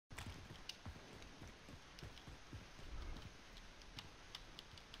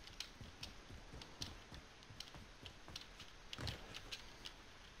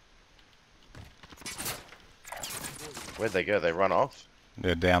Where'd they go? They run off?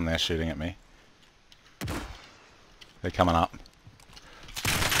 They're down there shooting at me. They're coming up.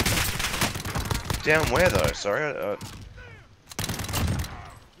 Down where though? Sorry.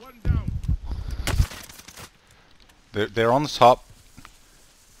 They're on the top.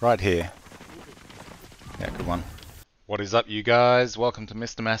 Right here. Yeah, good one. What is up, you guys? Welcome to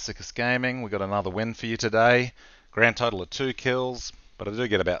Mr. Masochist Gaming. We got another win for you today. Grand total of 2 kills, but I do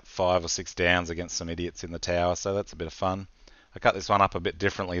get about 5 or 6 downs against some idiots in the tower, so that's a bit of fun. I cut this one up a bit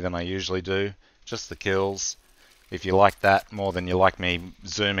differently than I usually do. Just the kills. If you like that more than you like me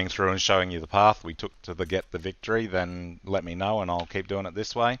zooming through and showing you the path we took to get the victory, then let me know and I'll keep doing it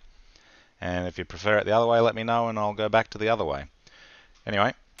this way. And if you prefer it the other way, let me know and I'll go back to the other way.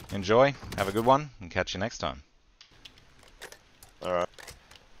 Anyway, enjoy, have a good one, and catch you next time. Alright.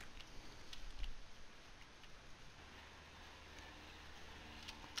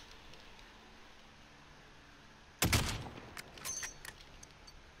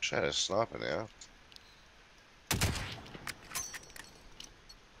 Shadow's sniper now.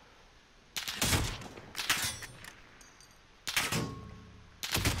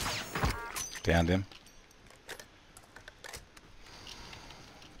 Downed him.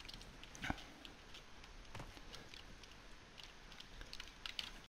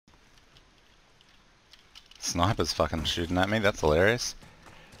 Sniper's fucking shooting at me, that's hilarious.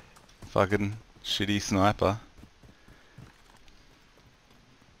 Fucking shitty sniper.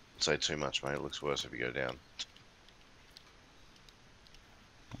 Don't say too much, mate. It looks worse if you go down.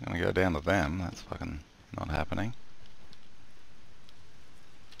 I'm gonna go down to them, that's fucking not happening.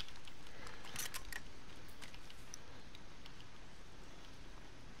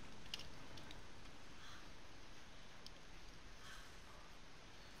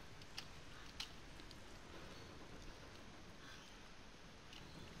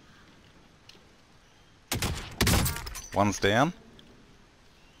 One's down.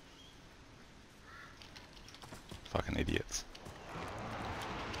 Fucking idiots.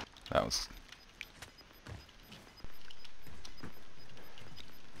 That was...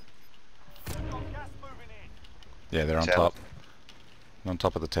 Yeah, they're on top. On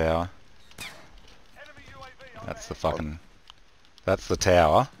top of the tower. That's the fucking... That's the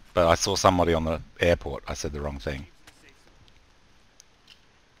tower, but I saw somebody on the airport. I said the wrong thing.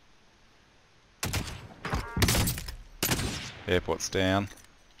 Airport's down.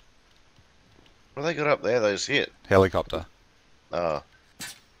 What have they got up there? Those hit. Helicopter. Oh.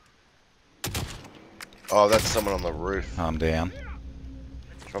 Oh, that's someone on the roof. I'm down.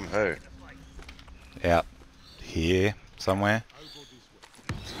 From who? Out here somewhere.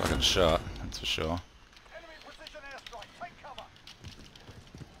 It's fucking shot, that's for sure.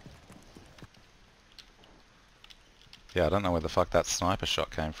 Yeah, I don't know where the fuck that sniper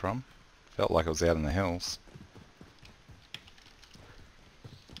shot came from. Felt like it was out in the hills.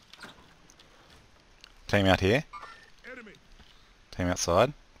 Team out here. Team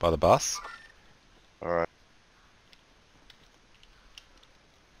outside by the bus. Alright.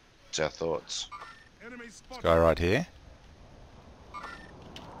 What's our thoughts? Guy right here.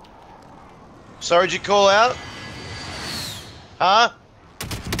 Sorry, did you call out? Huh?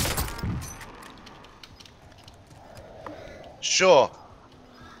 Sure.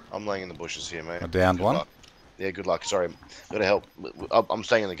 I'm laying in the bushes here, mate. I downed Good one. luck. Yeah, good luck. Sorry. Gotta help. I'm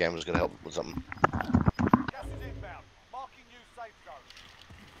staying in the game. I'm just gonna help with something. Gas is inbound. Marking new safe zone.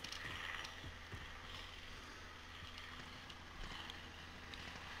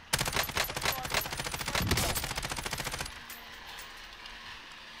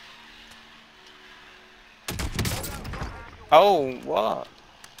 Oh, what?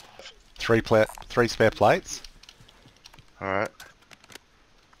 Three spare plates. Alright.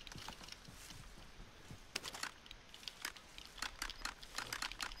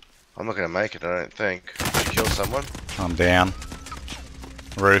 I'm not gonna make it, I don't think. Did you kill someone? I'm down.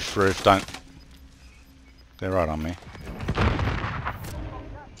 Roof, don't. They're right on me.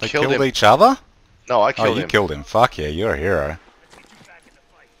 They killed each other? No, I killed him. Oh, you killed him. Fuck yeah, you're a hero.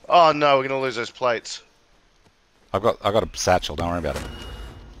 Oh no, we're gonna lose those plates. I got a satchel, don't worry about it.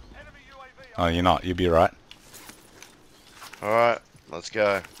 Oh, you're not, you'll be right. Alright, let's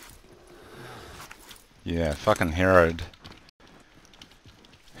go. Yeah, fucking heroed.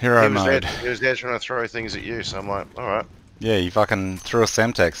 Hero mode. He was there trying to throw things at you, so I'm like, alright. Yeah, he fucking threw a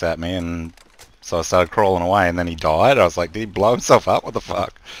Semtex at me, and so I started crawling away, and then he died. I was like, did he blow himself up? What the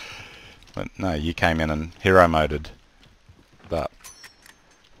fuck? But no, you came in and hero moded. But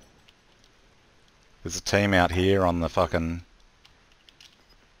there's a team out here on the fucking...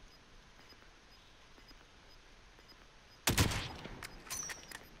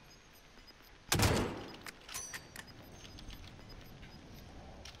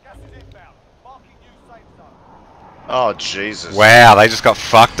 Gas is inbound. Marking new safe zone. Oh Jesus! Wow, they just got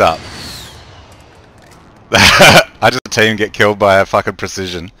fucked up. I just had a team get killed by a fucking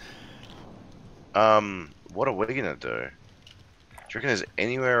precision. What are we gonna do? Do you reckon there's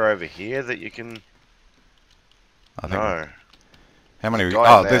anywhere over here that you can? I think. No. How many? There's a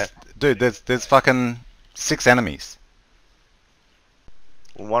guy in there. There's fucking 6 enemies.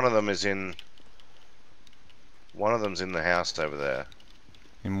 Well, one of them is in. One of them's in the house over there.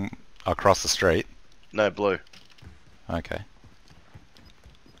 Across the street. No, blue. Okay.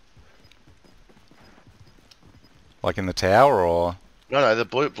 Like in the tower, or? No, the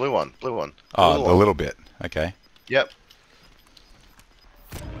blue one. Blue one. Oh, Blue the one. little bit. Okay. Yep.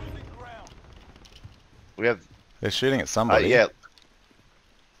 Losing ground. We have. They're shooting at somebody. Yeah.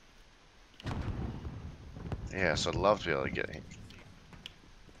 Yeah, so I'd love to be able to get him.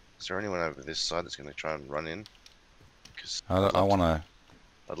 Is there anyone over this side that's going to try and run in? Because I want to.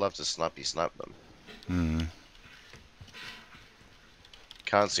 I'd love to snipe them. Hmm.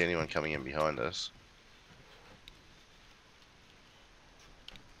 Can't see anyone coming in behind us.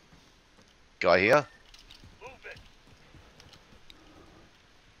 Guy here? Move it.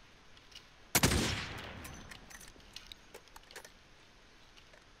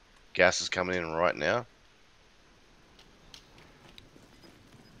 Gas is coming in right now.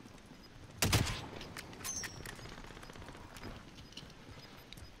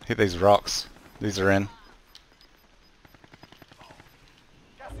 Hit these rocks. These are in.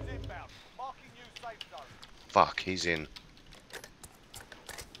 Gas is inbound. Marking new safe zone. Fuck, he's in.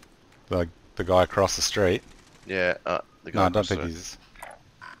 The guy across the street. Yeah, the guy No, I don't across think the- he's.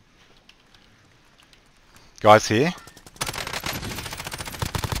 Guys here.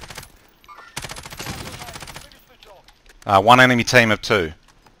 Finish the job. One enemy team of 2.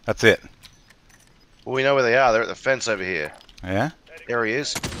 That's it. Well, we know where they are. They're at the fence over here. Yeah. There he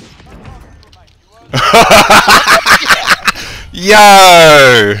is.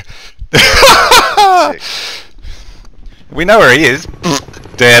 Yo! Sick. We know where he is.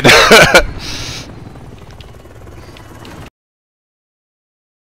 Dead.